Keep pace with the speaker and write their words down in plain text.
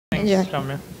Thanks,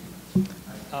 Ramya.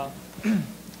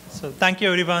 So thank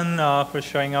you everyone for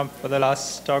showing up for the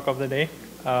last talk of the day.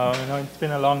 It's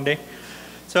been a long day.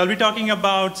 So I'll be talking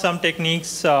about some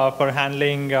techniques for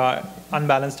handling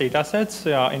unbalanced data sets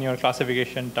in your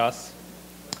classification tasks.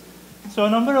 So a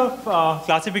number of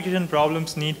classification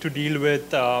problems need to deal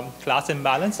with class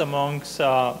imbalance amongst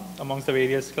the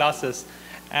various classes.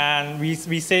 And we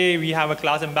say we have a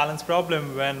class imbalance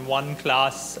problem when one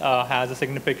class has a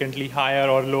significantly higher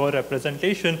or lower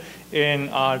representation in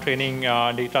our training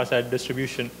data set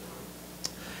distribution.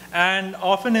 And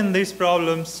often in these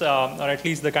problems, or at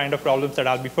least the kind of problems that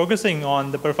I'll be focusing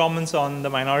on, the performance on the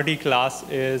minority class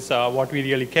is what we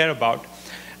really care about.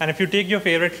 And if you take your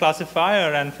favorite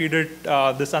classifier and feed it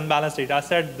this unbalanced data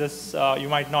set, you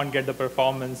might not get the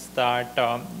performance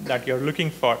that you're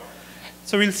looking for.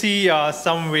 So we'll see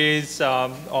some ways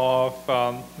of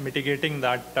mitigating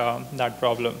that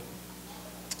problem.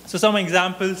 So some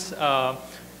examples,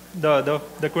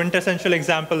 the quintessential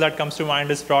example that comes to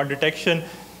mind is fraud detection.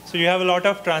 So you have a lot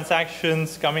of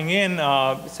transactions coming in,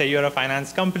 say you're a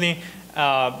finance company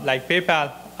like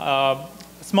PayPal.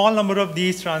 A small number of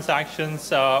these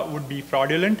transactions would be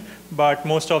fraudulent, but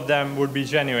most of them would be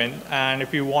genuine. And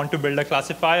if you want to build a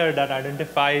classifier that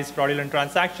identifies fraudulent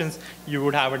transactions, you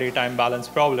would have a data imbalance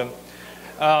problem.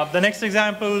 The next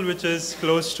example, which is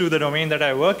close to the domain that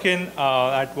I work in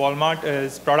at Walmart,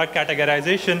 is product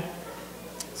categorization.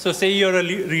 So say you're a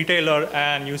retailer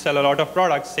and you sell a lot of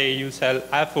products. Say you sell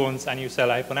iPhones and you sell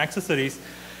iPhone accessories.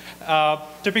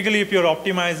 Typically, if you're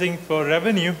optimizing for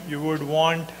revenue, you would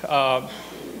want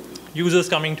users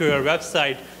coming to your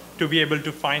website to be able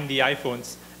to find the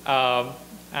iPhones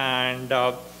and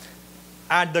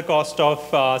at the cost of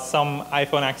some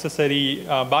iPhone accessory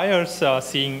buyers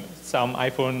seeing some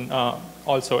iPhone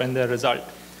also in their result.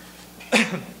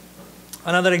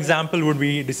 Another example would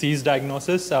be disease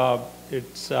diagnosis.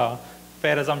 It's a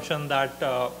fair assumption that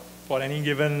for any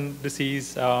given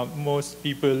disease, most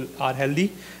people are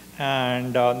healthy,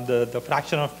 and the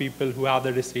fraction of people who have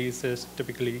the disease is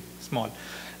typically small.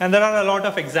 And there are a lot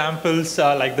of examples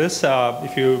like this.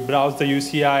 If you browse the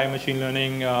UCI machine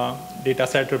learning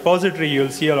dataset repository,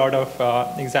 you'll see a lot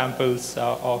of examples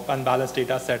of unbalanced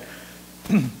data set.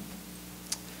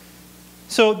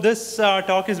 So this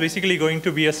talk is basically going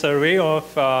to be a survey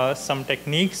of some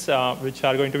techniques which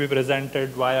are going to be presented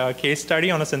via a case study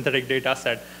on a synthetic data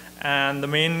set. And the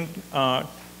main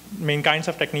kinds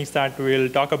of techniques that we'll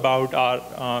talk about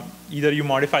are either you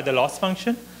modify the loss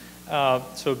function.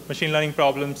 So machine learning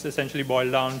problems essentially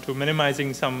boil down to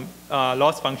minimizing some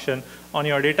loss function on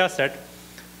your data set.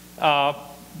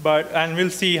 And we'll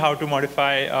see how to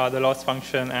modify the loss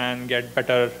function and get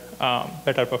better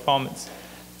performance.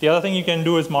 The other thing you can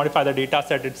do is modify the data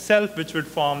set itself, which would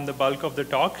form the bulk of the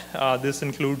talk. This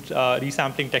includes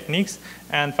resampling techniques.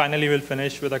 And finally, we'll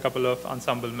finish with a couple of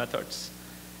ensemble methods.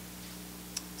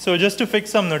 So just to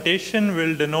fix some notation,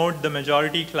 we'll denote the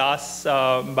majority class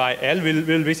by L.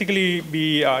 We'll basically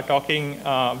be talking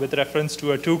with reference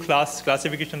to a two-class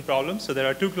classification problem. So there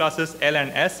are two classes, L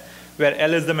and S, where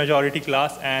L is the majority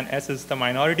class and S is the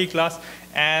minority class.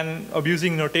 And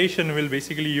abusing notation, we'll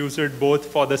basically use it both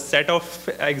for the set of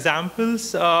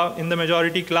examples in the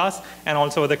majority class and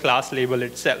also the class label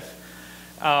itself.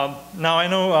 Now I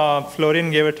know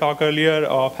Florian gave a talk earlier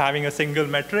of having a single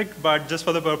metric, but just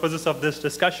for the purposes of this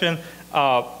discussion,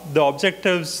 the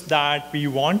objectives that we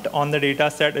want on the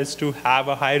data set is to have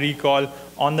a high recall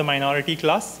on the minority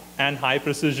class and high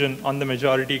precision on the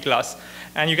majority class.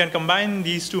 And you can combine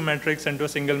these two metrics into a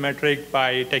single metric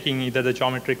by taking either the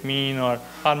geometric mean or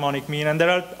harmonic mean. And there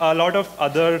are a lot of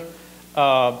other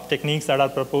techniques that are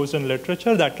proposed in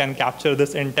literature that can capture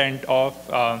this intent of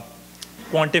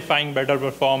quantifying better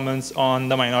performance on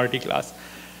the minority class.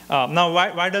 Now,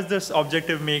 why does this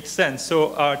objective make sense?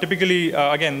 So typically,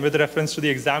 again, with reference to the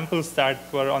examples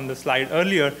that were on the slide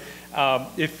earlier,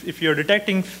 if you're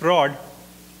detecting fraud,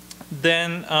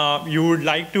 then you would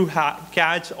like to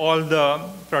catch all the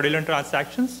fraudulent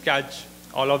transactions, catch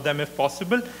all of them if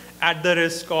possible, at the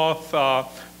risk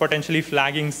of potentially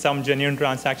flagging some genuine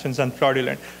transactions and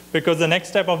fraudulent. Because the next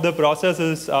step of the process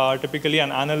is typically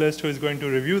an analyst who is going to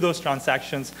review those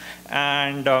transactions.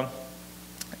 And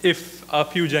if a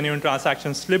few genuine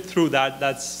transactions slip through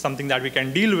that's something that we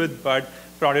can deal with. But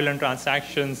fraudulent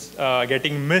transactions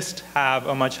getting missed have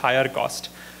a much higher cost.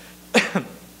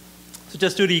 So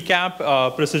just to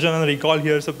recap, precision and recall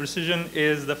here. So precision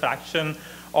is the fraction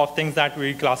of things that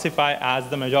we classify as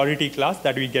the majority class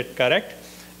that we get correct.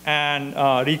 And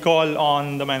recall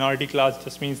on the minority class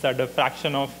just means that the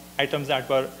fraction of items that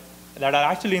are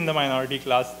actually in the minority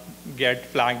class get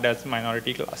flagged as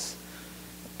minority class.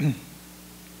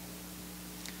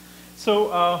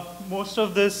 So most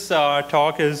of this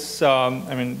talk is,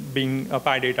 being a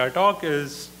PyData talk,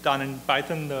 is done in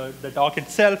Python, the talk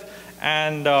itself,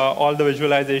 and all the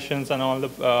visualizations and all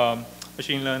the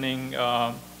machine learning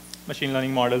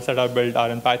models that are built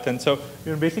are in Python. So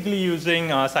we're basically using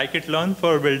scikit-learn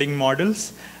for building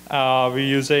models. We're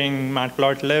using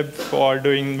matplotlib for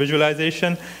doing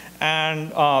visualization,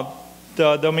 and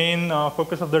the main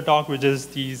focus of the talk, which is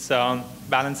these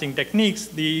balancing techniques,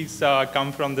 these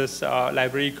come from this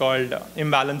library called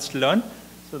imbalanced learn.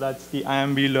 So that's the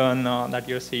IMB learn that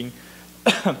you're seeing.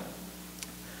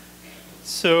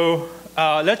 So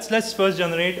let's first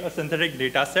generate a synthetic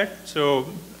data set. So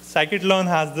scikit-learn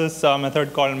has this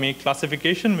method called make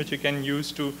classification, which you can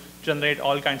use to generate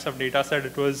all kinds of data set.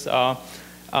 It was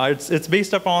it's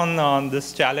based upon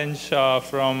this challenge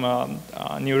from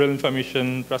Neural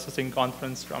Information Processing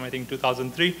Conference from, I think,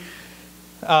 2003.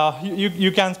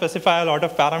 You can specify a lot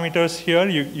of parameters here.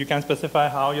 You can specify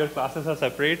how your classes are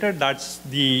separated. That's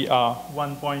the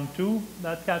 1.2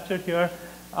 that's captured here.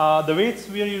 The weights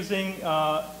we are using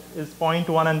is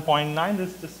 0.1 and 0.9.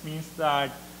 This just means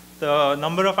that the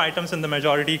number of items in the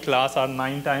majority class are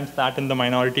 9 times that in the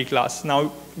minority class.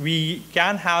 Now, we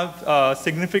can have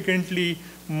significantly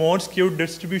more skewed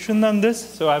distribution than this.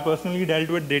 So I personally dealt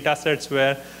with data sets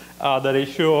where the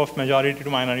ratio of majority to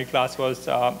minority class was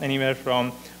anywhere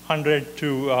from 100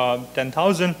 to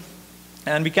 10,000.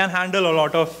 And we can handle a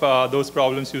lot of those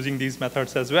problems using these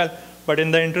methods as well. But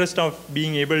in the interest of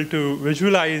being able to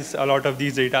visualize a lot of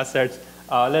these data sets,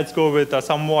 let's go with a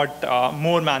somewhat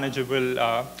more manageable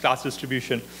class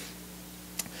distribution.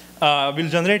 We'll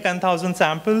generate 10,000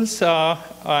 samples,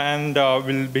 and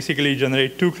we'll basically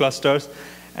generate 2 clusters.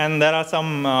 And there are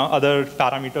some other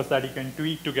parameters that you can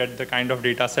tweak to get the kind of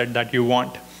data set that you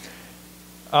want.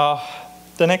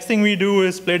 The next thing we do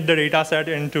is split the data set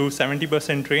into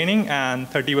 70% training and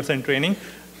 30% training.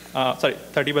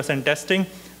 30% testing.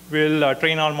 We'll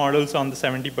train our models on the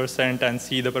 70% and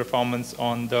see the performance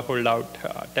on the holdout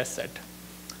test set.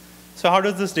 So how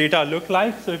does this data look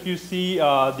like? So if you see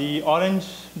the orange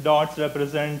dots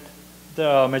represent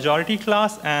the majority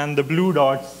class, and the blue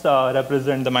dots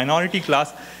represent the minority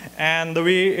class. And the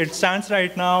way it stands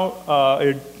right now,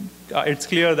 it's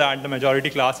clear that the majority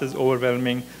class is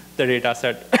overwhelming the data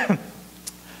set.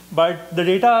 But the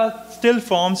data still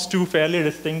forms 2 fairly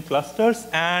distinct clusters.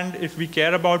 And if we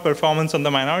care about performance on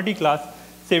the minority class,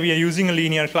 say we are using a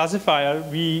linear classifier,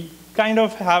 we kind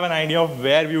of have an idea of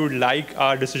where we would like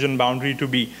our decision boundary to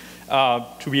be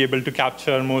able to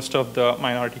capture most of the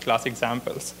minority class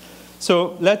examples.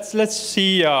 So let's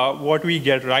see what we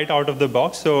get right out of the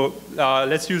box. So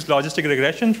let's use logistic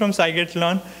regression from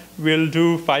scikit-learn. We'll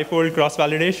do 5-fold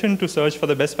cross-validation to search for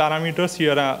the best parameters.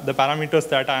 Here the parameters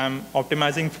that I am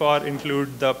optimizing for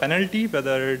include the penalty,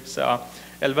 whether it's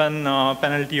L1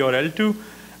 penalty or L2,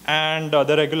 and the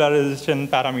regularization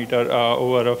parameter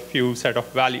over a few set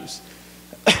of values.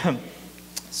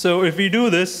 So if we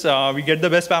do this, we get the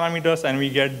best parameters and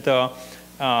we get the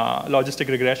logistic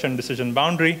regression decision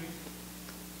boundary.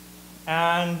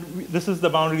 And this is the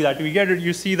boundary that we get.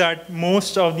 You see that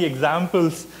most of the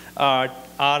examples are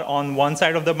on one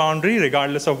side of the boundary,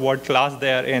 regardless of what class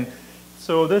they are in.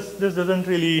 So this doesn't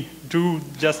really do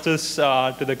justice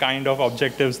to the kind of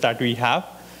objectives that we have.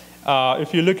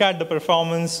 If you look at the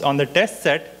performance on the test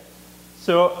set,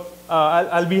 so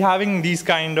I'll be having these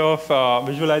kind of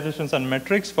visualizations and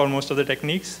metrics for most of the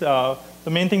techniques. The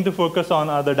main thing to focus on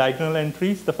are the diagonal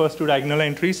entries, the first 2 diagonal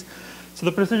entries. So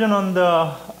the precision on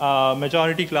the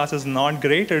majority class is not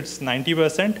great. It's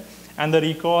 90%. And the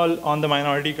recall on the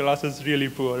minority class is really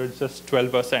poor. It's just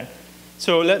 12%.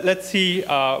 So let's see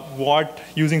what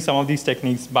using some of these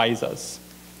techniques buys us.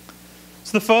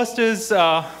 So the first is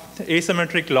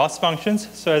asymmetric loss functions.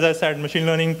 So as I said, machine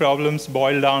learning problems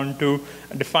boil down to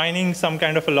defining some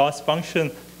kind of a loss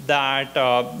function that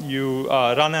you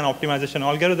run an optimization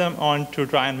algorithm on to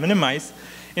try and minimize.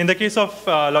 In the case of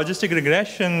logistic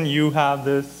regression, you have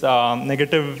this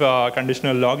negative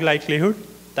conditional log likelihood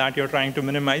that you're trying to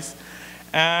minimize.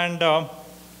 And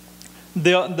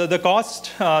the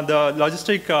cost, the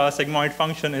logistic sigmoid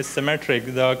function is symmetric.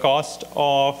 The cost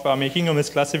of making a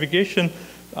misclassification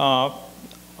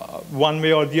one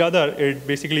way or the other, it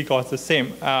basically costs the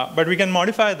same. But we can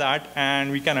modify that,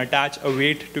 and we can attach a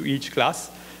weight to each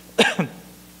class.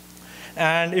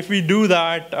 And if we do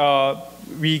that,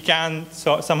 we can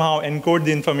somehow encode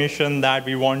the information that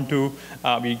we want to.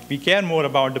 We care more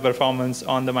about the performance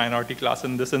on the minority class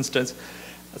in this instance.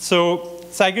 So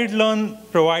scikit-learn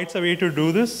provides a way to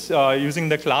do this using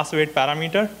the class weight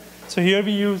parameter. So here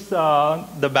we use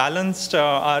the balanced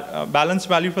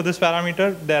value for this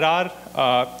parameter. There are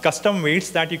custom weights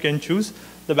that you can choose.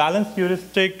 The balanced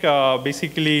heuristic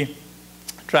basically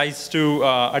tries to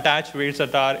attach weights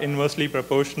that are inversely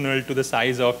proportional to the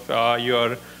size of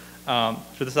the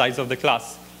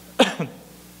class.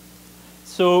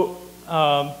 So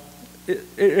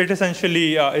it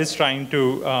essentially is trying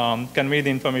to convey the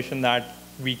information that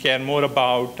we care more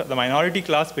about the minority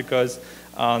class because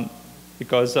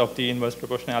of the inverse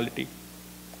proportionality.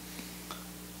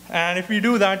 And if we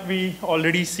do that, we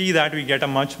already see that we get a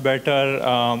much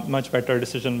better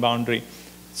decision boundary.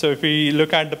 So if we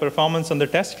look at the performance on the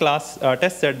test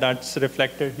set that's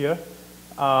reflected here,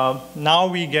 now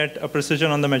we get a precision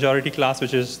on the majority class,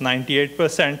 which is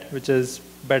 98%, which is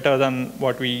better than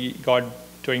what we got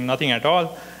doing nothing at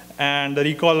all. And the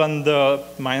recall on the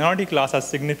minority class has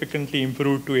significantly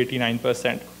improved to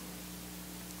 89%.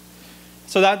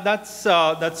 So that's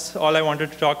all I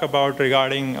wanted to talk about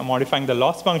regarding modifying the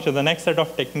loss function. The next set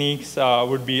of techniques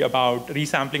would be about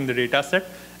resampling the data set.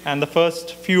 And the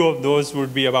first few of those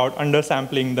would be about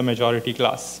undersampling the majority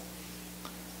class.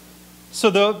 So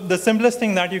the simplest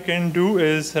thing that you can do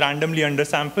is randomly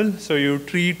undersample. So you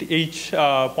treat each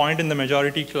point in the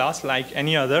majority class like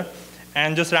any other,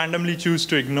 and just randomly choose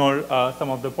to ignore some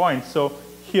of the points. So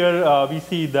here we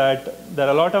see that there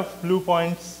are a lot of blue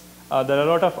points, there are a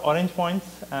lot of orange points,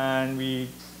 and we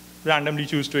randomly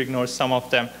choose to ignore some of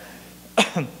them.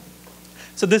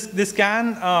 So this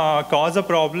can cause a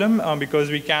problem because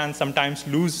we can sometimes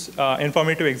lose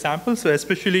informative examples. So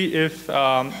especially if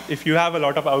you have a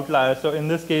lot of outliers. So in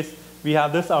this case, we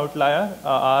have this outlier.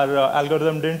 Our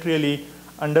algorithm didn't really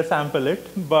undersample it,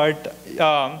 but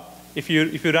if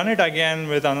you run it again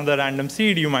with another random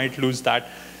seed, you might lose that.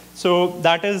 So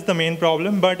that is the main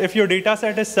problem. But if your data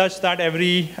set is such that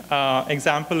every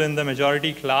example in the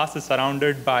majority class is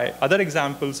surrounded by other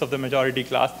examples of the majority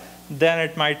class, then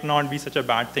it might not be such a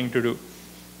bad thing to do.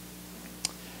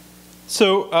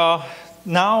 So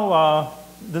now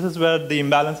this is where the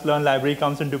imbalanced learn library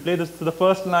comes into play. So the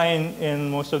first line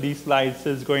in most of these slides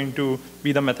is going to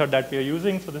be the method that we are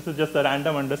using. So this is just a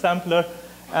random undersampler.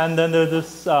 And then there's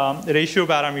this ratio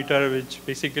parameter, which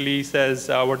basically says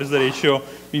what is the ratio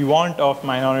we want of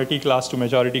minority class to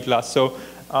majority class. So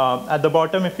at the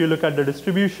bottom, if you look at the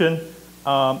distribution,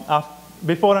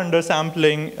 before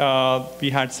undersampling, we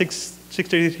had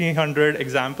 6,300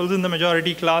 examples in the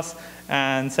majority class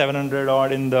and 700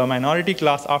 odd in the minority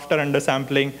class. After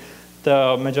undersampling,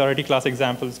 the majority class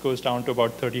examples goes down to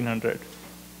about 1,300.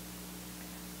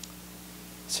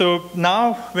 So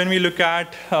now when we look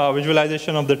at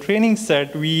visualization of the training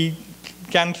set, we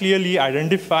can clearly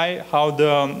identify how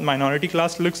the minority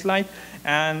class looks like,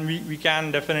 and we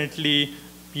can definitely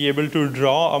be able to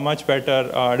draw a much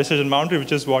better decision boundary,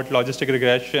 which is what logistic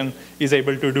regression is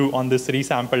able to do on this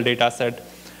resampled data set.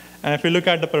 And if we look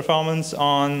at the performance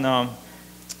on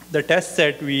the test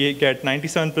set, we get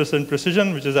 97%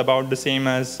 precision, which is about the same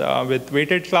as with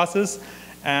weighted classes,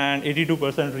 and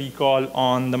 82% recall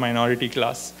on the minority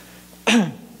class.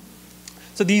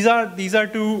 So these are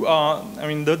two, I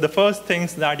mean, the first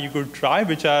things that you could try,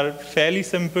 which are fairly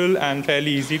simple and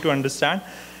fairly easy to understand.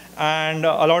 And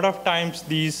a lot of times,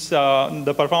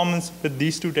 the performance with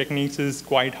these two techniques is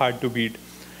quite hard to beat.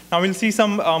 Now we'll see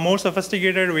some more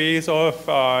sophisticated ways of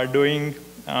doing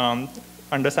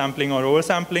undersampling or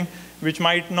oversampling, which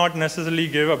might not necessarily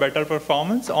give a better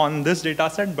performance on this data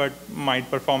set, but might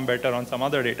perform better on some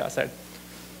other data set.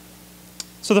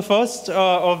 So the first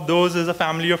of those is a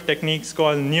family of techniques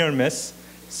called near miss.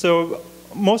 So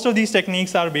most of these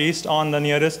techniques are based on the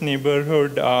nearest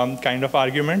neighborhood kind of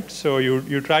argument. So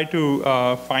you try to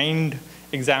find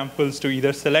examples to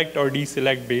either select or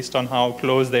deselect based on how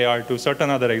close they are to certain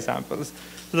other examples.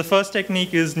 So the first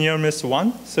technique is near miss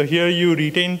 1. So here you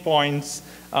retain points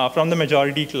from the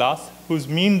majority class whose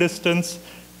mean distance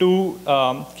to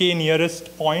k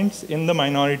nearest points in the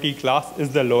minority class is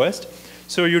the lowest.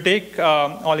 So you take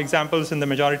all examples in the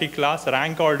majority class,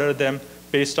 rank order them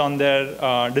based on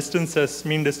their distances,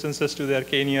 mean distances to their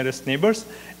k nearest neighbors,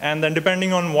 and then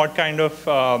depending on what kind of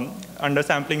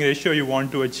undersampling ratio you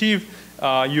want to achieve,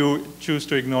 you choose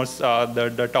to ignore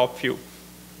the top few.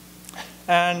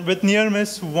 And with near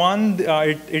miss 1,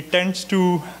 it tends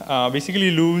to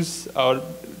basically lose or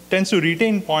tends to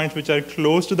retain points which are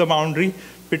close to the boundary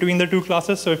between the two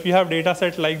classes. So if you have data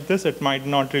set like this, it might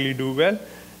not really do well.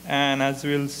 And as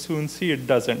we'll soon see, it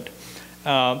doesn't.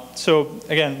 So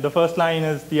again, the first line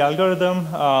is the algorithm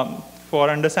for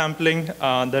undersampling.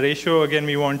 The ratio, again,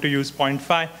 we want to use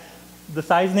 0.5. The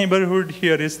size neighborhood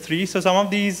here is 3. So some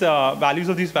of these values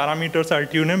of these parameters are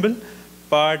tunable.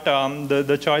 but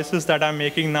the choices that I'm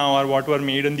making now are what were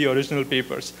made in the original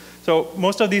papers. So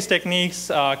most of these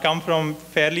techniques come from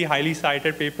fairly highly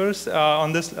cited papers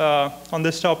on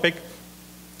this topic,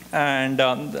 and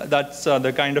that's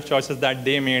the kind of choices that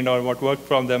they made or what worked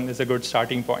from them is a good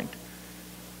starting point.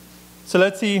 So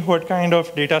let's see what kind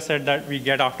of data set that we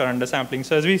get after undersampling.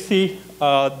 So as we see,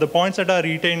 the points that are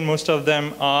retained, most of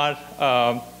them are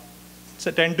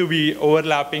tend to be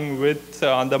overlapping with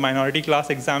the minority class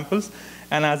examples.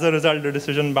 And as a result, the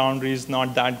decision boundary is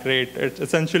not that great. It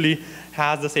essentially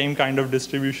has the same kind of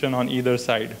distribution on either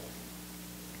side.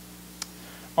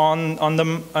 On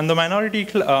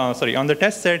the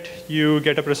test set, you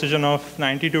get a precision of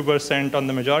 92% on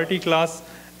the majority class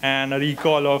and a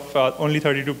recall of only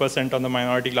 32% on the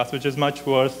minority class, which is much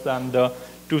worse than the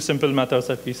two simple methods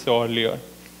that we saw earlier.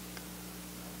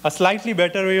 A slightly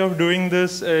better way of doing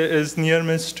this is near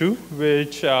miss 2,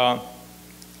 which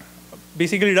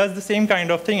basically does the same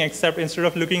kind of thing, except instead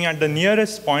of looking at the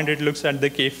nearest point, it looks at the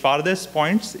k farthest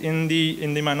points in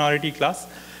the minority class.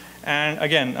 And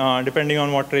again, depending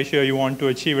on what ratio you want to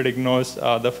achieve, it ignores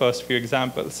the first few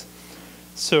examples.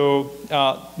 So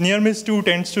near miss 2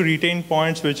 tends to retain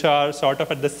points which are sort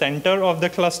of at the center of the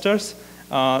clusters,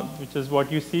 which is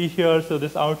what you see here. So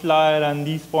this outlier and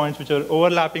these points which are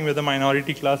overlapping with the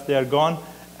minority class, they are gone.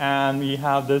 And we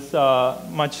have this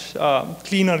much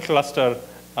cleaner cluster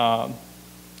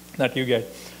that you get.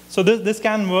 So this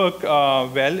can work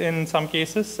well in some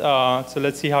cases. So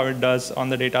let's see how it does on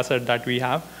the data set that we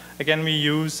have. Again, we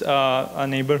use a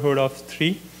neighborhood of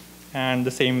 3 and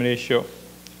the same ratio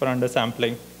for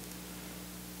undersampling.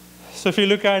 So if you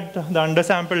look at the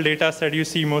undersampled data set, you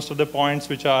see most of the points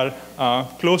which are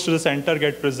close to the center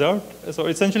get preserved. So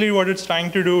essentially what it's trying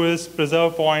to do is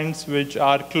preserve points which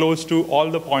are close to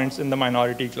all the points in the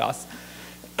minority class.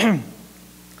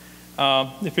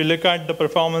 If you look at the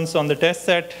performance on the test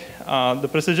set, the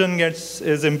precision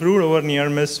is improved over near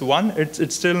miss 1.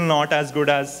 It's still not as good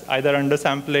as either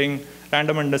undersampling,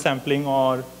 random undersampling,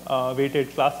 or weighted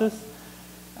classes.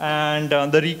 And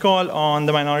the recall on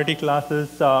the minority class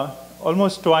is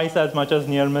almost twice as much as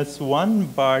near miss 1,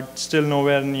 but still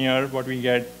nowhere near what we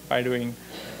get by doing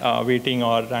weighting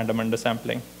or random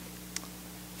undersampling.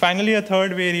 Finally, a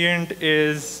third variant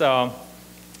is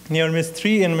near miss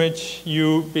 3, in which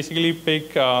you basically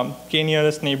pick k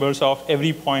nearest neighbors of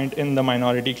every point in the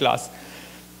minority class.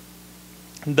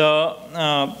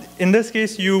 In this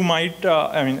case, you might,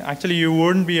 actually you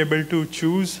wouldn't be able to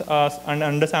choose an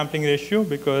undersampling ratio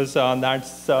because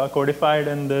that's codified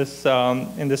in this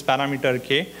parameter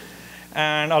k.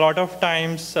 And a lot of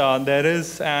times there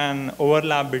is an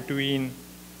overlap between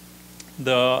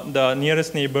the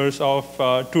nearest neighbors of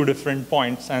two different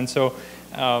points. And so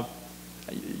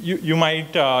you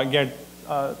might get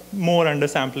more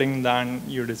undersampling than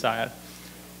you desire.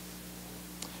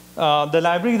 The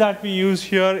library that we use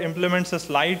here implements a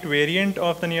slight variant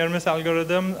of the near miss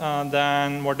algorithm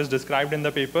than what is described in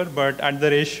the paper, but at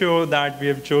the ratio that we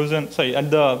have chosen,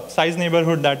 at the size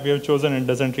neighborhood that we have chosen, it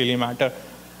doesn't really matter.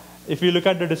 If you look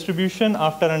at the distribution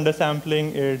after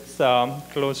undersampling, it's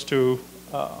close to,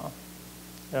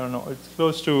 it's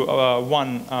close to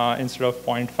 1 instead of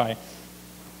 0.5.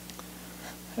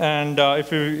 And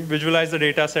if you visualize the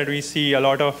data set, we see a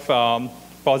lot of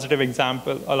positive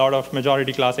example, a lot of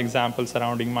majority class examples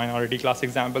surrounding minority class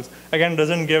examples. Again,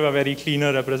 doesn't give a very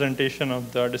cleaner representation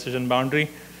of the decision boundary.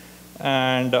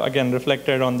 And again,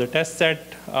 reflected on the test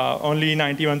set, only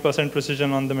 91%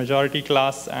 precision on the majority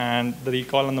class, and the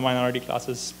recall on the minority class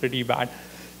is pretty bad.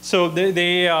 So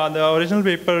the original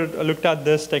paper looked at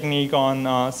this technique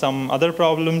on some other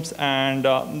problems, and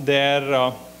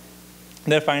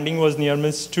their finding was near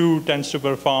miss 2 tends to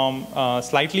perform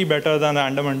slightly better than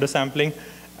random undersampling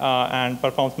and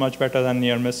performs much better than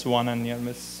near miss 1 and near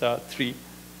miss 3.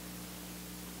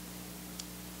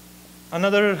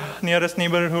 Another nearest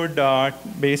neighborhood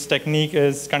based technique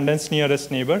is condensed nearest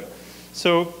neighbor.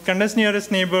 So condensed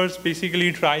nearest neighbors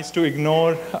basically tries to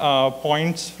ignore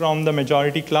points from the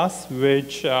majority class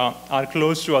which are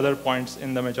close to other points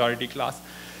in the majority class.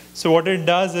 So what it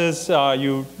does is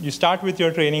you start with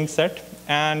your training set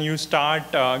and you start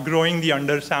growing the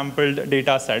undersampled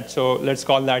data set. So let's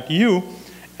call that U.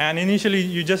 And initially,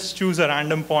 you just choose a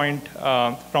random point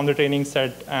from the training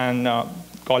set and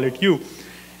call it U.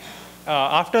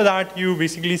 After that, you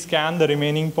basically scan the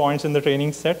remaining points in the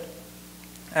training set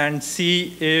and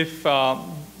see if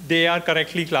they are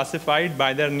correctly classified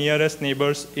by their nearest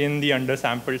neighbors in the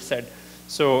undersampled set.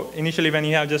 So initially, when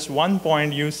you have just one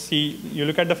point, you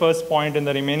look at the first point in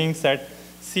the remaining set,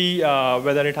 see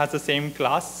whether it has the same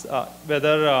class,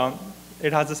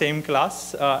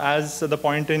 as the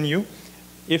point in U.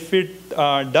 If it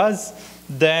does,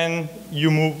 then you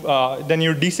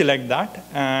deselect that,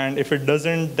 and if it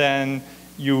doesn't, then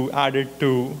you add it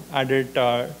to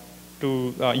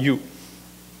U.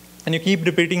 And you keep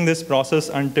repeating this process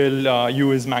until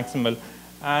U is maximal.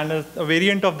 And a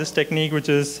variant of this technique, which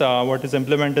is what is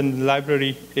implemented in the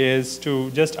library, is to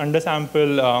just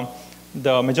undersample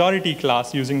the majority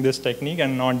class using this technique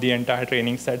and not the entire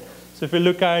training set. So if you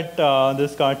look at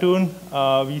this cartoon,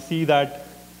 we see that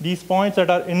these points that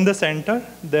are in the center,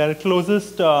 their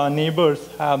closest neighbors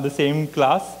have the same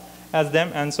class as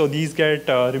them, and so these get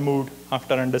removed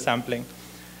after undersampling.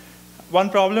 One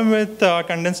problem with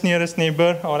condensed nearest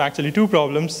neighbor, or actually two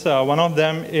problems. One of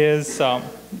them is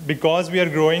because we are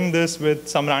growing this with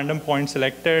some random point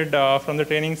selected from the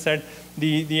training set,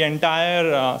 the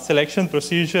entire selection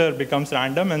procedure becomes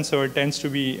random, and so it tends to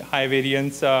be high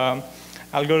variance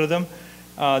algorithm.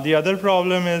 The other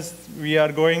problem is we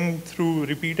are going through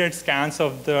repeated scans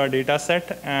of the data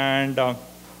set, and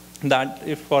that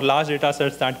if for large data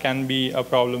sets, that can be a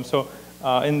problem. So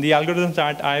in the algorithms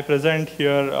that I present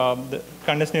here, the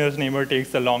condensed nearest neighbor takes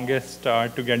the longest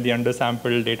to get the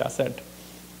undersampled data set.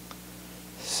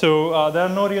 So there are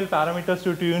no real parameters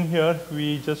to tune here.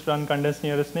 We just run condensed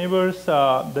nearest neighbors.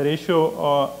 The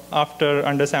ratio after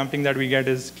undersampling that we get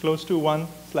is close to 1,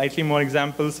 slightly more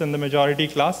examples in the majority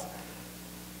class.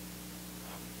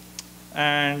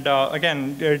 And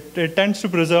again, it tends to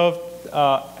preserve,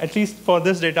 at least for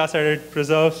this data set, it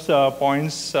preserves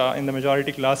points in the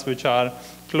majority class which are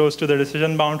close to the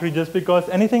decision boundary, just because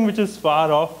anything which is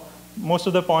far off, most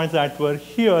of the points that were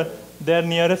here, their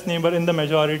nearest neighbor in the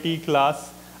majority class,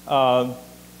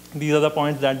 these are the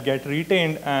points that get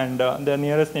retained, and their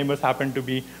nearest neighbors happen to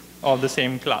be of the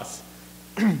same class.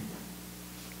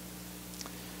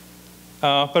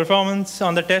 Performance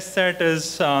on the test set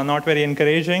is not very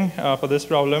encouraging for this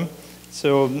problem.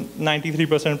 So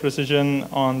 93% precision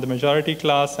on the majority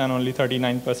class and only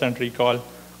 39% recall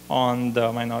on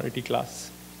the minority class.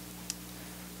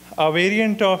 A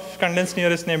variant of condensed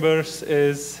nearest neighbors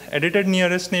is edited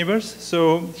nearest neighbors.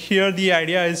 So here the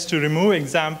idea is to remove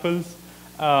examples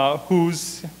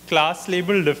whose class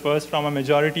label differs from a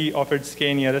majority of its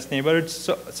k nearest neighbor. It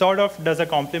sort of does a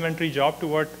complementary job to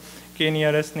what k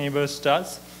nearest neighbors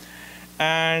does.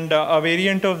 And a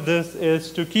variant of this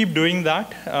is to keep doing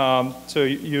that. So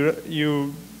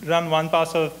you run one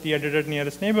pass of the edited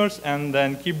nearest neighbors and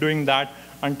then keep doing that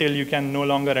until you can no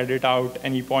longer edit out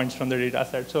any points from the data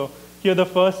set. So here the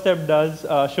first step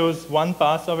shows one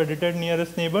pass of edited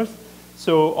nearest neighbors.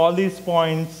 So all these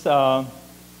points, so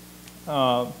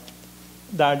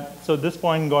this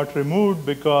point got removed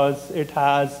because it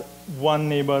has one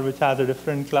neighbor which has a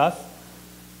different class.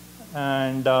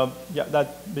 And yeah,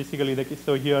 that's basically the case.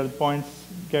 So here points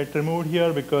get removed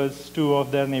here because two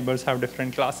of their neighbors have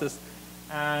different classes.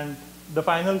 And the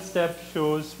final step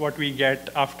shows what we get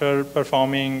after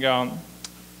performing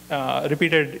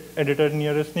repeated edited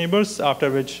nearest neighbors, after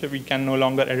which we can no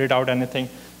longer edit out anything.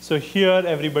 So here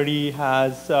everybody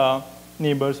has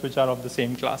neighbors which are of the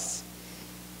same class.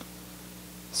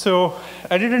 So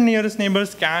edited nearest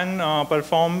neighbors can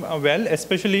perform well,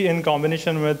 especially in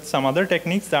combination with some other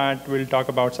techniques that we'll talk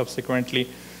about subsequently.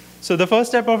 So the first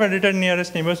step of edited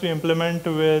nearest neighbors we implement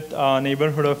with a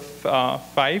neighborhood of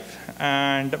 5.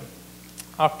 And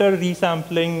after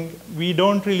resampling, we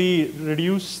don't really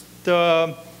reduce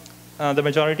the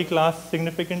majority class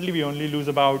significantly. We only lose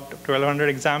about 1,200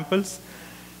 examples.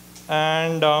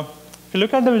 And if you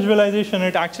look at the visualization,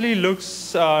 it actually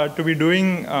looks to be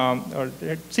doing, or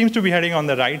it seems to be heading on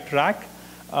the right track.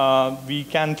 We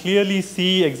can clearly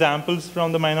see examples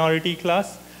from the minority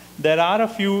class. There are a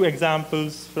few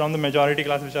examples from the majority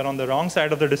class which are on the wrong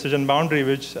side of the decision boundary,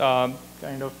 which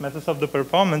kind of messes up the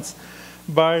performance.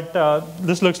 But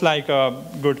this looks like a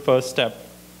good first step.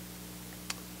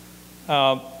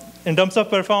 In terms of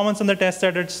performance on the test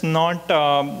set, it's not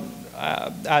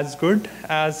as good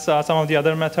as some of the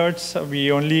other methods.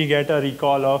 We only get a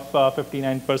recall of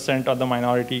 59% of the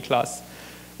minority class.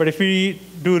 But if we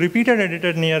do repeated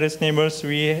edited nearest neighbors,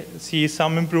 we see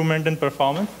some improvement in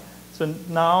performance. So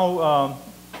now,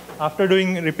 after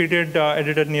doing repeated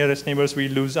edited nearest neighbors, we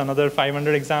lose another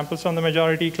 500 examples from the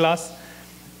majority class.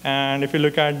 And if you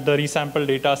look at the resample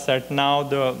data set, now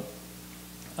the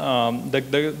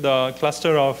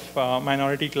cluster of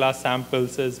minority class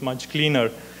samples is much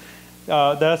cleaner.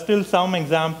 There are still some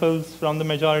examples from the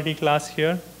majority class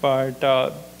here, but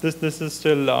this is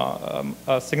still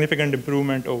a significant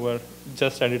improvement over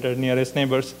just edited nearest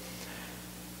neighbors.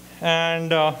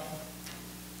 And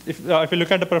if you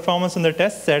look at the performance in the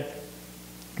test set,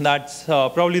 that's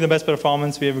probably the best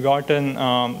performance we have gotten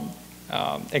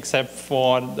except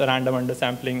for the random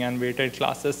undersampling and weighted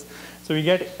classes. So we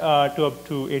get to up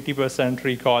to 80%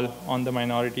 recall on the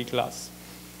minority class.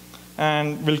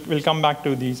 And we'll come back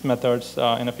to these methods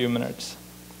in a few minutes.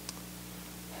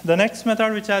 The next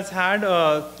method, which has had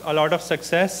a lot of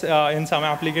success in some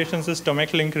applications, is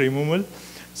atomic link removal.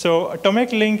 So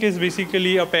atomic link is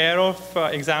basically a pair of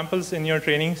examples in your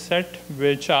training set,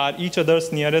 which are each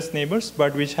other's nearest neighbors,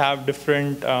 but which have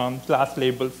different class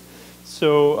labels.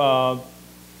 So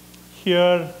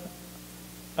here,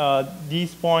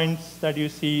 these points that you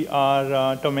see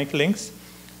are atomic links.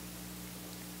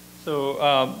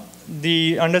 So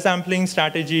the undersampling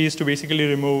strategy is to basically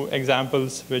remove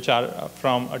examples which are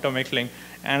from atomic link.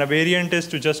 And a variant is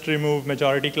to just remove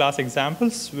majority class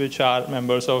examples, which are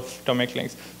members of atomic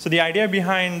links. So the idea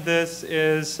behind this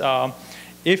is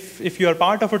if you are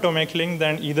part of atomic link,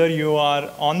 then either you are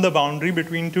on the boundary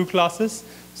between two classes.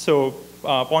 So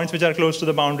points which are close to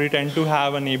the boundary tend to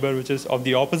have a neighbor which is of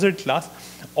the opposite class,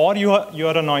 or you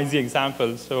are a noisy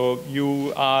example. So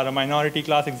you are a minority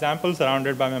class example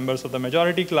surrounded by members of the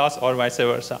majority class, or vice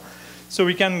versa. So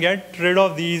we can get rid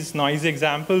of these noisy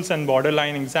examples and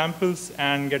borderline examples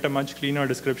and get a much cleaner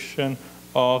description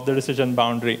of the decision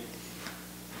boundary.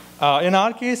 In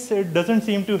our case, it doesn't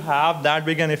seem to have that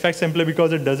big an effect simply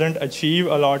because it doesn't achieve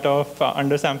a lot of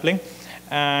undersampling.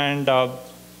 And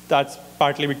that's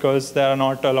partly because there are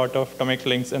not a lot of atomic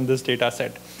links in this data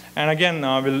set. And again,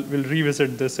 we'll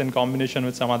revisit this in combination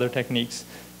with some other techniques.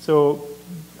 So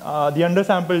the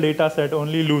undersampled data set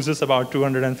only loses about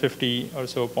 250 or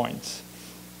so points.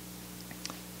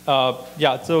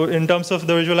 Yeah, so in terms of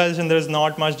the visualization, there is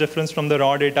not much difference from the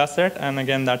raw data set. And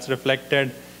again, that's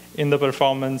reflected in the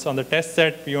performance on the test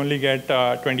set. We only get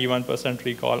 21%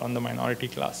 recall on the minority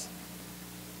class.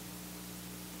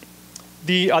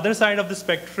 The other side of the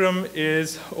spectrum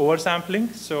is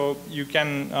oversampling. So you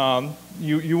can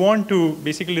you want to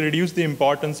basically reduce the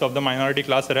importance of the minority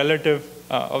class relative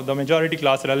of the majority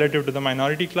class relative to the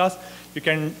minority class. You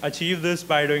can achieve this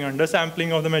by doing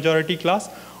undersampling of the majority class,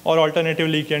 or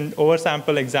alternatively, you can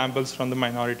oversample examples from the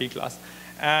minority class.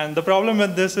 And the problem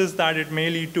with this is that it may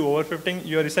lead to overfitting.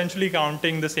 You're essentially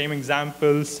counting the same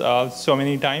examples so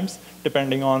many times,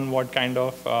 depending on what kind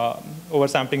of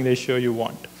oversampling ratio you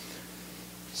want.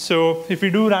 So if we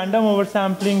do random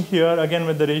oversampling here, again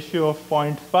with the ratio of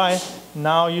 0.5,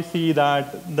 now you see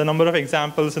that the number of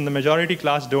examples in the majority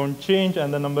class don't change,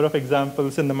 and the number of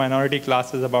examples in the minority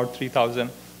class is about 3,000.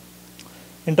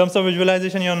 In terms of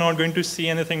visualization, you're not going to see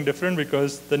anything different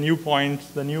because the new points,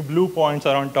 the new blue points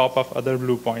are on top of other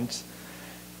blue points.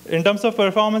 In terms of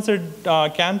performance, it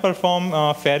can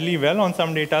perform fairly well on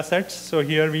some data sets. So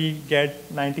here we get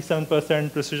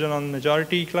 97% precision on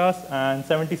majority class and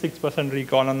 76%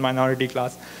 recall on minority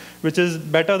class, which is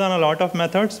better than a lot of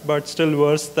methods, but still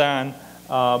worse than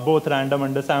both random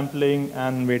undersampling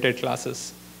and weighted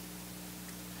classes.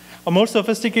 A more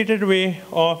sophisticated way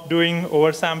of doing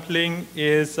oversampling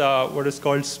is what is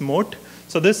called SMOTE.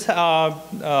 So this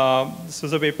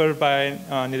was a paper by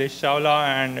Nilesh Chawla,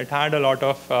 and it had a lot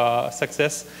of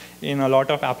success in a lot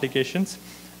of applications.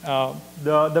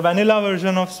 The vanilla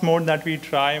version of SMOTE that we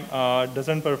try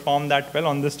doesn't perform that well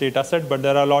on this data set, but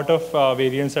there are a lot of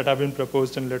variants that have been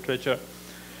proposed in literature.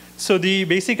 So the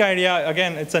basic idea,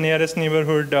 again, it's a nearest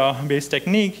neighborhood based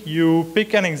technique. You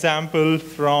pick an example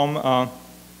from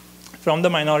the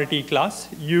minority class.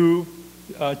 You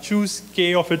choose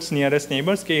k of its nearest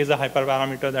neighbors. K is a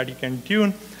hyperparameter that you can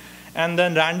tune. And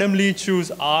then randomly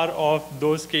choose r of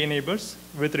those k neighbors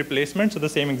with replacement. So the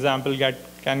same example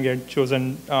can get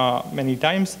chosen many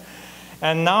times.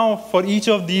 And now for each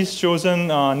of these chosen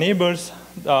neighbors,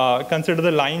 consider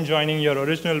the line joining your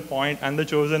original point and the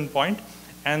chosen point,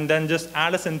 and then just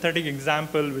add a synthetic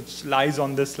example which lies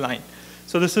on this line.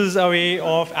 So this is a way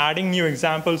of adding new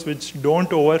examples which don't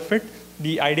overfit.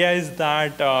 The idea is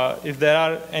that if there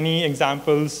are any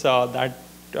examples that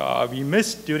we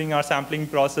missed during our sampling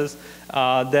process,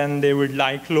 then they would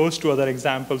lie close to other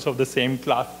examples of the same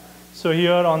class. So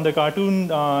here on the cartoon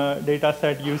data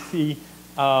set, you see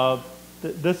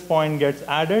this point gets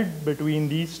added between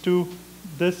these two.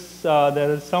 There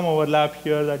is some overlap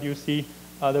here that you see.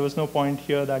 There was no point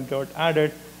here that got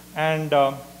added. And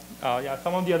yeah,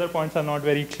 some of the other points are not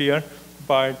very clear,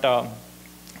 but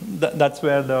that's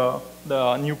where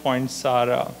the new points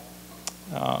are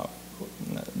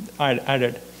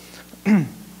added.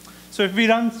 So if we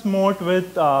run SMOTE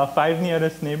with 5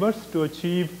 nearest neighbors to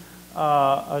achieve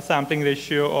a sampling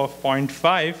ratio of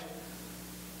 0.5,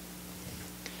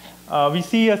 we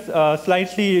see a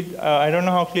slightly, I don't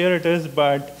know how clear it is,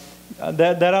 but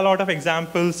there are a lot of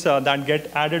examples that get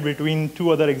added between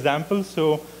two other examples.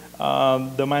 So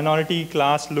The minority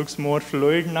class looks more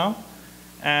fluid now.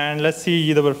 And let's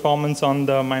see the performance on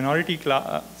the minority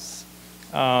class.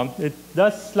 It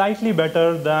does slightly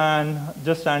better than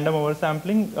just random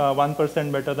oversampling,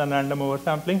 1% better than random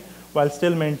oversampling, while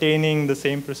still maintaining the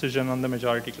same precision on the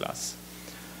majority class.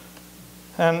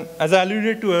 And as I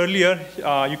alluded to earlier,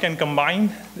 you can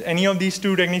combine any of these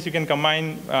two techniques. You can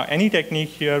combine any technique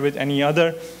here with any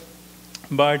other.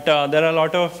 But there are a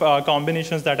lot of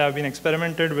combinations that have been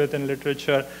experimented with in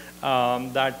literature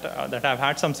that have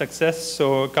had some success.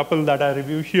 So a couple that I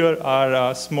review here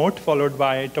are SMOTE followed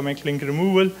by atomic link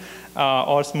removal,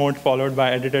 or SMOTE followed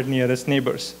by edited nearest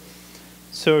neighbors.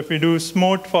 So if we do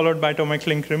SMOTE followed by atomic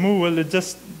link removal, it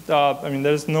just, I mean,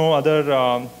 there's no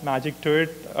other magic to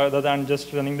it other than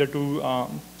just running the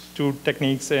two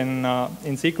techniques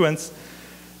in sequence.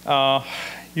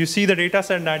 You see the data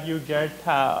set that you get,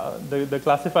 the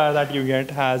classifier that you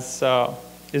get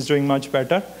is doing much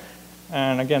better.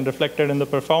 And again, reflected in the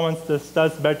performance, this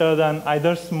does better than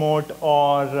either SMOTE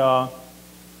or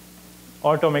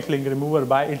atomic link remover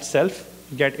by itself.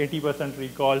 You get 80%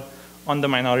 recall on the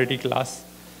minority class.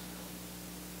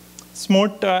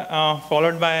 SMOTE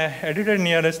followed by edited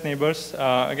nearest neighbors,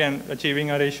 again,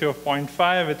 achieving a ratio of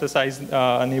 0.5 with a size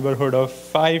neighborhood of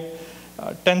 5,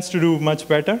 tends to do much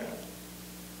better.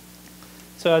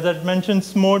 So as I mentioned,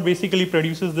 SMOTE basically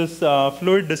produces this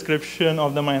fluid description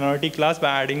of the minority class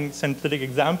by adding synthetic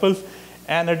examples.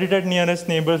 And edited nearest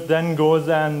neighbors then goes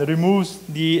and removes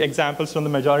the examples from the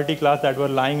majority class that were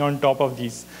lying on top of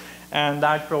these. And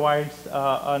that provides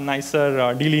a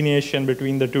nicer delineation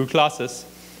between the two classes.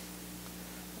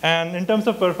 And in terms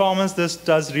of performance, this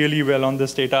does really well on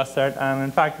this data set. And in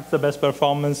fact, it's the best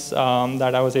performance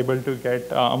that I was able to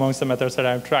get amongst the methods that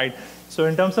I've tried. So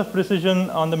in terms of precision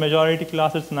on the majority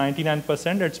class, it's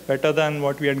 99%. It's better than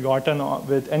what we had gotten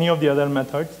with any of the other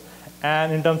methods.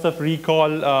 And in terms of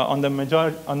recall on the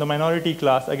minority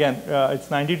class, again, it's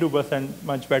 92%,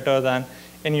 much better than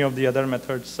any of the other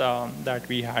methods that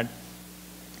we had.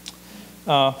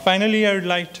 Finally, I would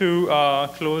like to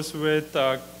close with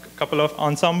a couple of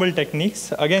ensemble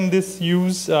techniques. Again, this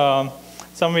use some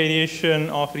variation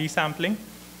of resampling,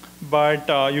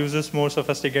 but uses more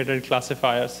sophisticated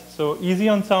classifiers. So easy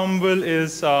ensemble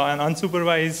is an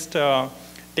unsupervised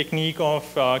technique of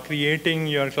creating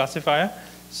your classifier.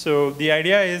 So the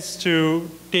idea is to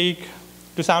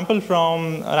sample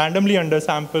from, randomly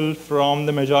undersample from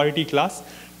the majority class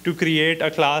to create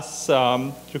a class,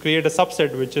 to create a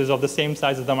subset which is of the same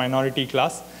size as the minority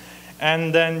class.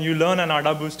 And then you learn an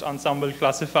AdaBoost ensemble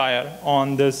classifier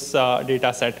on this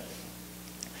data set.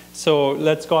 So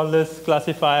let's call this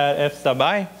classifier f sub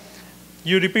I.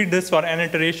 You repeat this for n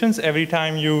iterations every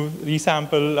time you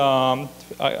resample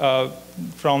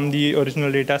from the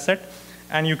original data set,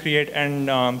 and you create n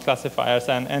classifiers,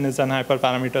 and n is an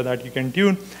hyperparameter that you can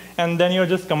tune. And then you're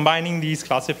just combining these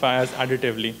classifiers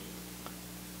additively.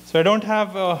 So I don't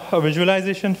have a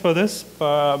visualization for this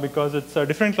because it's a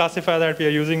different classifier that we are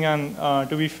using, and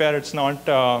to be fair, it's not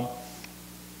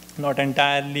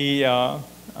entirely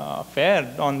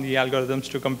fair on the algorithms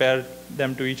to compare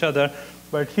them to each other.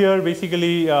 But here,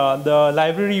 basically, the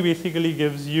library basically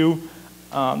gives you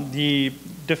the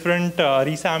different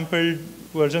resampled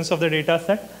versions of the data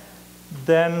set.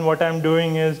 Then what I'm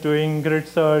doing is doing grid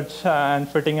search and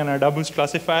fitting an AdaBoost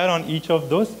classifier on each of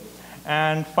those.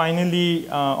 And finally,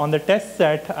 on the test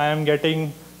set, I am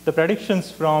getting the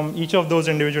predictions from each of those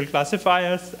individual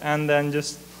classifiers and then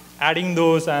just adding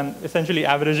those and essentially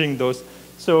averaging those.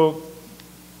 So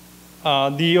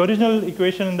the original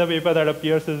equation in the paper that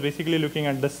appears is basically looking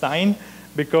at the sign,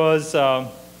 because the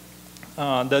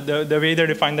way they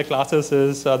define the classes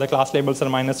is the class labels are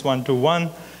 -1 to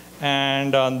 1.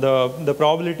 And the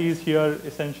probabilities here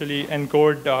essentially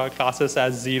encode classes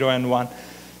as 0 and 1.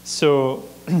 So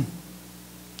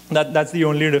that's the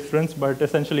only difference, but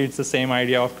essentially it's the same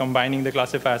idea of combining the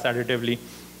classifiers additively.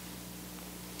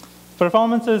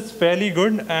 Performance is fairly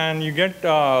good, and you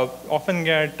often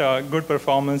get good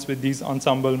performance with these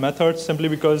ensemble methods simply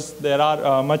because there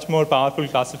are much more powerful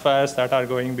classifiers that are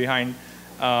going behind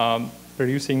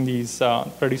producing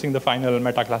the final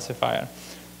meta classifier.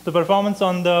 The performance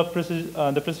on the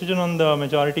precision on the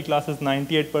majority class is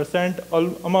 98%,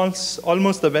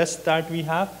 almost the best that we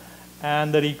have.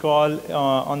 And the recall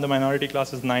on the minority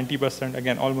class is 90%,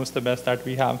 again, almost the best that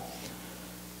we have.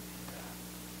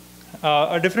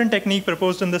 A different technique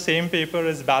proposed in the same paper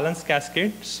is balanced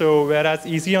cascade. So whereas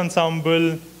easy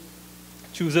ensemble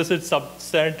chooses its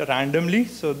subset randomly,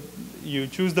 so you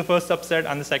choose the first subset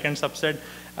and the second subset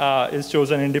is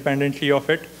chosen independently of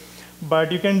it.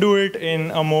 But you can do it in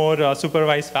a more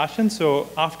supervised fashion. So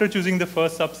after choosing the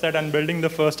first subset and building the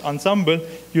first ensemble,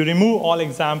 you remove all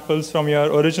examples from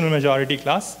your original majority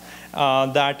class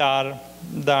that are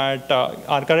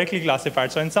correctly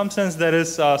classified. So in some sense, there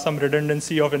is some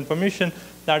redundancy of information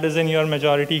that is in your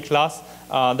majority class.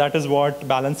 That is what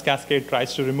balance cascade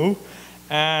tries to remove.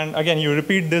 And again, you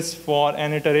repeat this for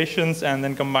n iterations and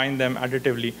then combine them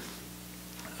additively.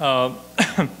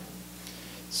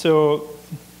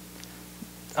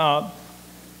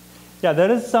 Yeah,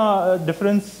 there is a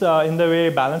difference in the way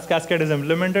balance cascade is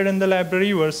implemented in the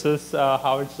library versus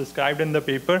how it's described in the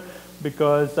paper,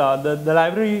 because the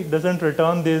library doesn't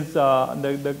return these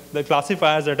the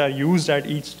classifiers that are used at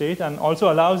each stage, and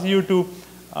also allows you to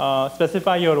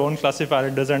specify your own classifier.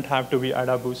 It doesn't have to be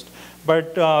AdaBoost.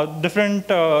 But different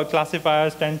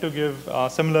classifiers tend to give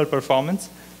similar performance.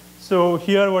 So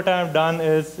here what I have done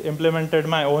is implemented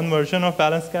my own version of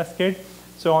balance cascade.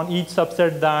 So on each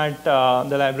subset that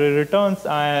the library returns,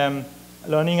 I am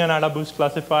learning an AdaBoost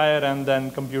classifier and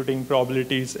then computing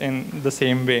probabilities in the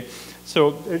same way.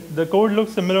 So the code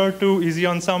looks similar to Easy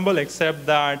Ensemble, except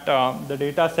that the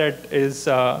data set is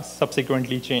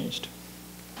subsequently changed.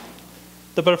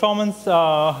 The performance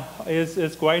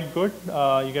is quite good.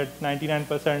 You get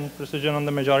 99% precision on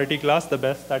the majority class, the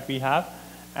best that we have.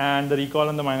 And the recall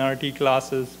on the minority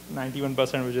class is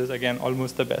 91%, which is, again,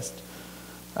 almost the best.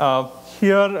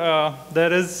 Here,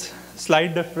 there is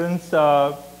slight difference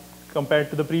compared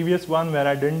to the previous one, where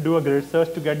I didn't do a grid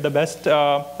search to get the best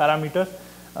parameters,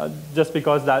 just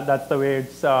because that's the way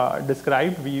it's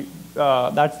described.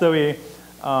 That's the way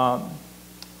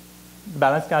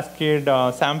balance cascade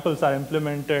samples are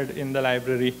implemented in the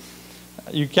library.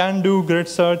 You can do grid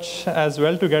search as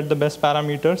well to get the best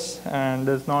parameters, and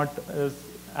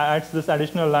adds this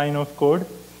additional line of code,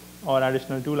 or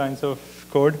additional 2 lines of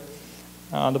code.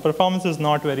 The performance is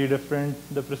not very different.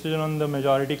 The precision on the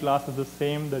majority class is the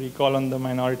same. The recall on the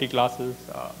minority class is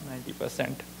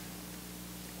 90%.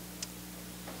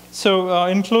 So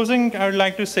in closing, I would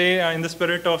like to say, in the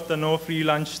spirit of the no free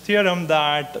lunch theorem,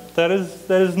 that there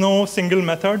is no single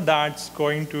method that's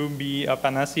going to be a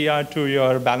panacea to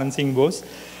your balancing woes.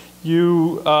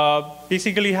 You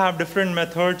basically have different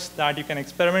methods that you can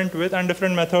experiment with, and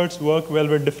different methods work well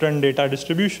with different data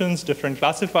distributions, different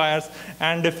classifiers,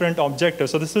 and different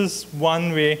objectives. So this is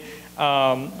one way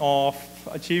of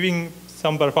achieving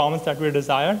some performance that we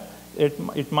desire.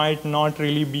 It might not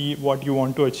really be what you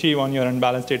want to achieve on your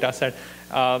unbalanced data set.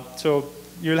 So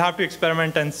you'll have to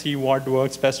experiment and see what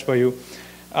works best for you.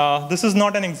 This is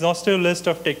not an exhaustive list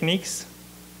of techniques.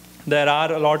 There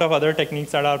are a lot of other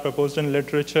techniques that are proposed in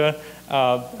literature.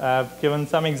 I've given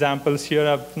some examples here.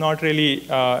 I've not really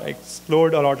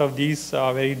explored a lot of these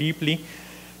very deeply.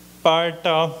 But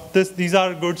these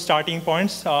are good starting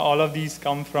points. All of these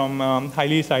come from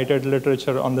highly cited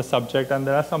literature on the subject. And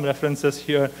there are some references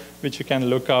here which you can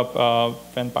look up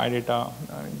when PyData,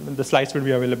 the slides will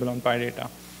be available on PyData.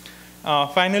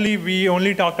 Finally, we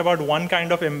only talked about one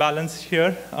kind of imbalance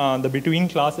here, the between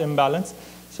class imbalance.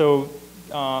 So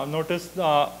notice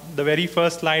the very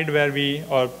first slide where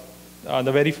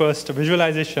the very first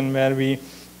visualization where we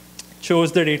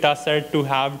chose the data set to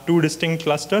have 2 distinct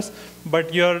clusters,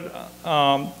 but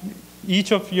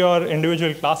each of your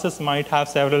individual classes might have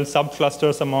several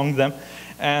subclusters among them,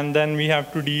 and then we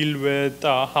have to deal with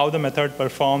how the method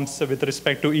performs with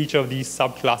respect to each of these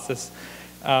subclasses.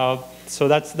 So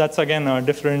that's again a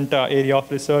different area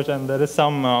of research, and there is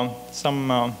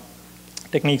some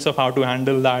techniques of how to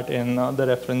handle that in the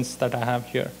reference that I have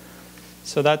here.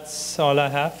 So that's all I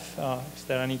have. If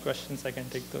there are any questions, I can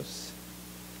take those.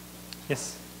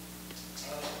 Yes?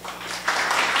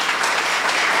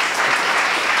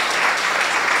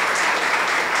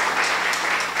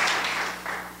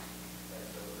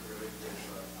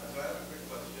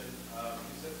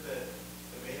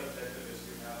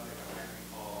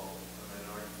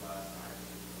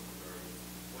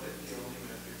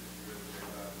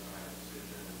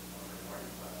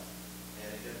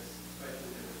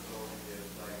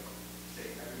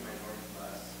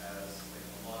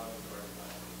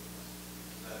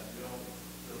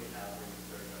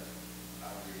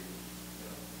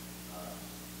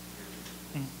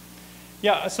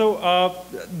 Yeah, so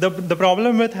the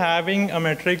problem with having a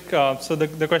metric, so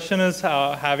the question is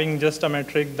having just a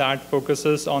metric that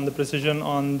focuses on the precision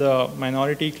on the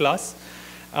minority class.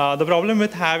 The problem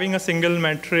with having a single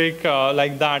metric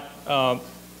like that,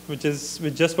 which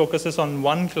just focuses on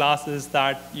one class, is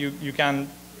that you can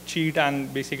cheat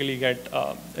and basically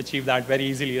achieve that very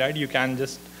easily, right? You can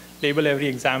just label every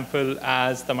example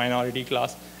as the minority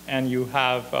class, and you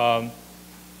have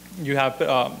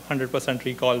 100%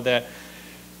 recall there.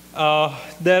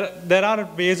 There are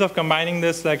ways of combining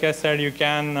this. Like I said, you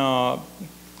can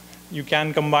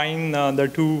combine the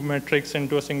two metrics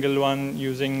into a single one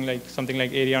using like something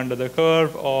like area under the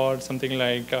curve or something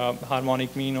like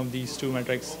harmonic mean of these two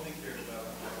metrics. Only cared about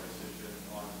high precision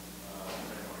on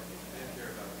minority. I didn't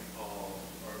care about recall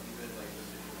or even like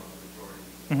precision on the majority.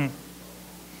 Mm-hmm.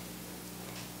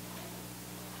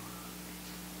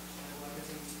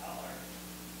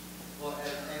 Well,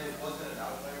 and it wasn't an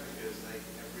outlier because like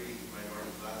every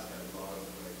minority class had a lot of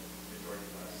like majority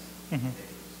class neighbors.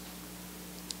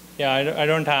 Yeah, I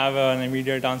don't have an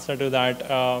immediate answer to that.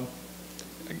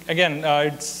 Again,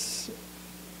 it's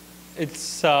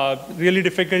really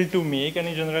difficult to make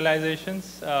any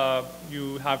generalizations.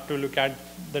 You have to look at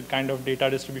the kind of data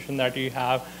distribution that you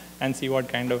have and see what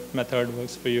kind of method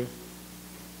works for you.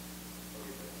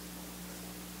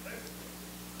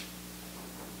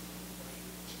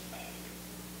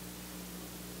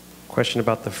 Question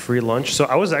about the free lunch. So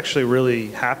I was actually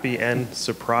really happy and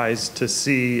surprised to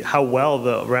see how well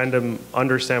the random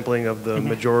undersampling of the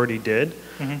majority did.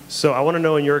 So I want to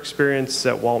know, in your experience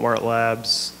at Walmart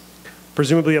Labs,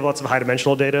 presumably you have lots of high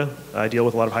dimensional data. I deal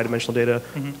with a lot of high dimensional data.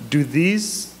 Do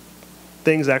these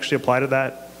things actually apply to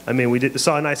that? I mean, we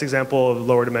saw a nice example of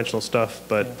lower dimensional stuff,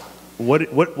 but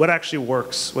what actually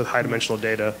works with high dimensional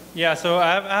data? Yeah, so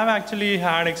I've actually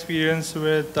had experience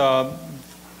with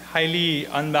highly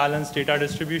unbalanced data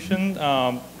distribution.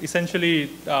 Essentially,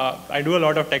 I do a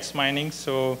lot of text mining,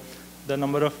 so the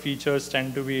number of features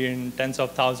tend to be in tens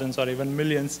of thousands or even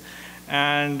millions.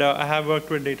 And I have worked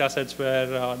with data sets where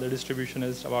the distribution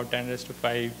is about 10 raised to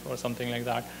 5 or something like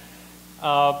that.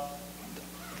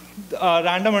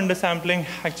 Random undersampling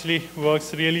actually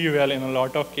works really well in a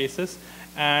lot of cases.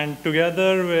 And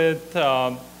together with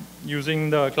using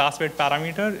the class weight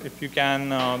parameter, if you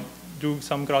can do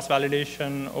some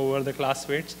cross-validation over the class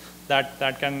weights,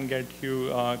 that can get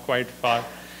you quite far.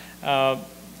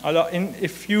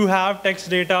 If you have text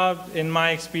data, in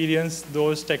my experience,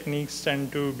 those techniques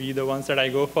tend to be the ones that I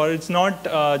go for. It's not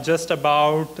just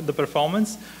about the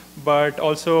performance, but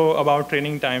also about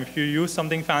training time. If you use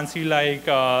something fancy like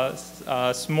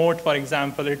SMOTE, for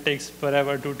example, it takes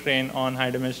forever to train on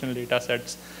high-dimensional data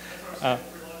sets.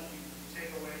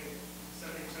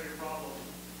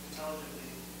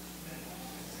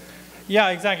 Yeah,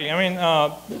 exactly. I mean,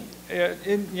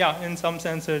 in some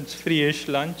sense, it's free-ish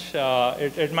lunch.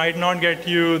 It might not get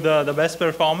you the best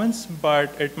performance,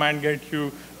 but it might get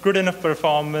you good enough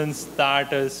performance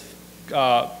that is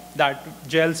that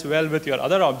gels well with your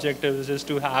other objectives, is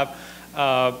to have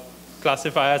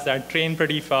classifiers that train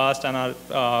pretty fast and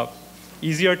are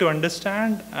easier to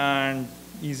understand and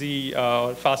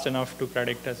fast enough to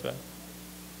predict as well.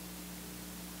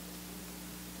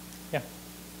 Yeah.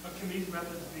 Can these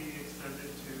methods be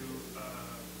extended to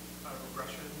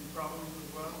regression problems as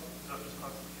well, not just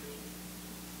classification?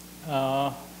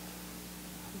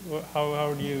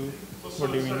 How do you? Well,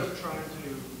 what do you mean? Instead of trying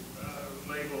to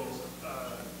label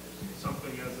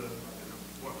something as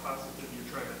what class it is, you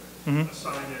try to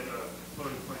assign it a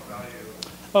floating point value.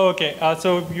 Oh, okay.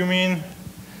 So you mean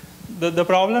the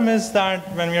problem is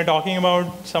that when we are talking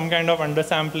about some kind of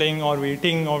undersampling or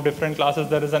weighting of different classes,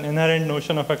 there is an inherent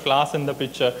notion of a class in the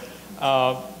picture.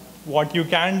 What you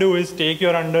can do is take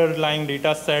your underlying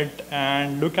data set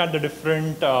and look at the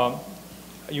different,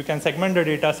 you can segment the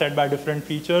data set by different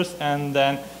features, and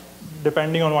then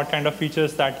depending on what kind of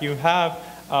features that you have,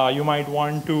 you might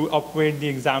want to upweight the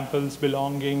examples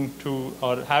belonging to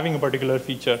or having a particular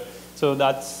feature. So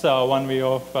that's one way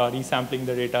of resampling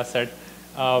the data set.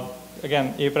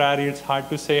 Again, a priori, it's hard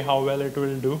to say how well it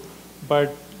will do,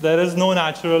 but there is no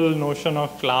natural notion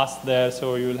of class there,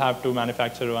 so you'll have to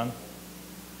manufacture one.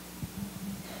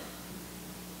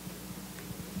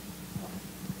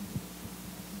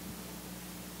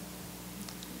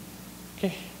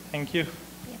 Okay, thank you.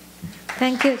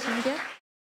 Thank you, Ajinkya.